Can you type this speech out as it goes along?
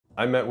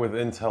I met with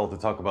Intel to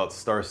talk about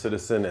Star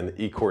Citizen and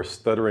the eCore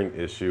stuttering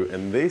issue,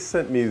 and they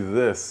sent me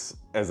this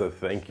as a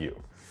thank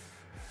you.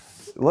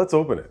 Let's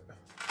open it.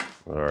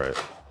 All right,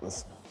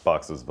 this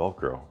box is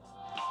Velcro.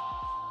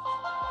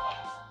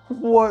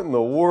 What in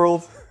the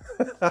world?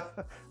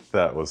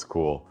 That was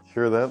cool.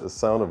 Hear that? The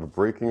sound of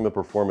breaking the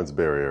performance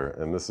barrier,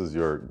 and this is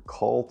your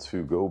call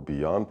to go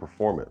beyond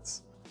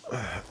performance.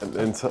 And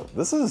Intel,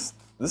 this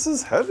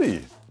is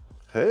heavy.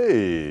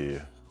 Hey,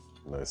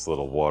 nice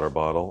little water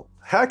bottle.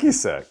 Hacky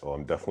sack. Oh,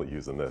 I'm definitely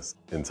using this.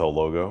 Intel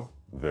logo,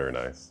 very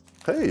nice.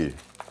 Hey,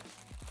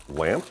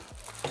 lamp.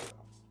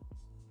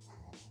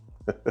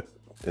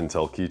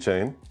 Intel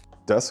keychain.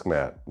 Desk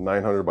mat,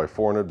 900 by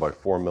 400 by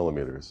 4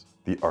 millimeters.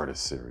 The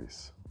Artist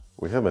Series.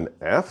 We have an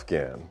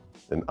Afghan,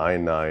 an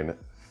i9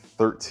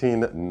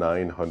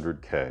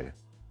 13900K.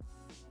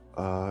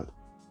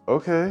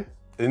 Okay.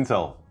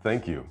 Intel,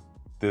 thank you.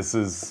 This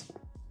is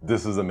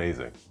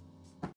amazing.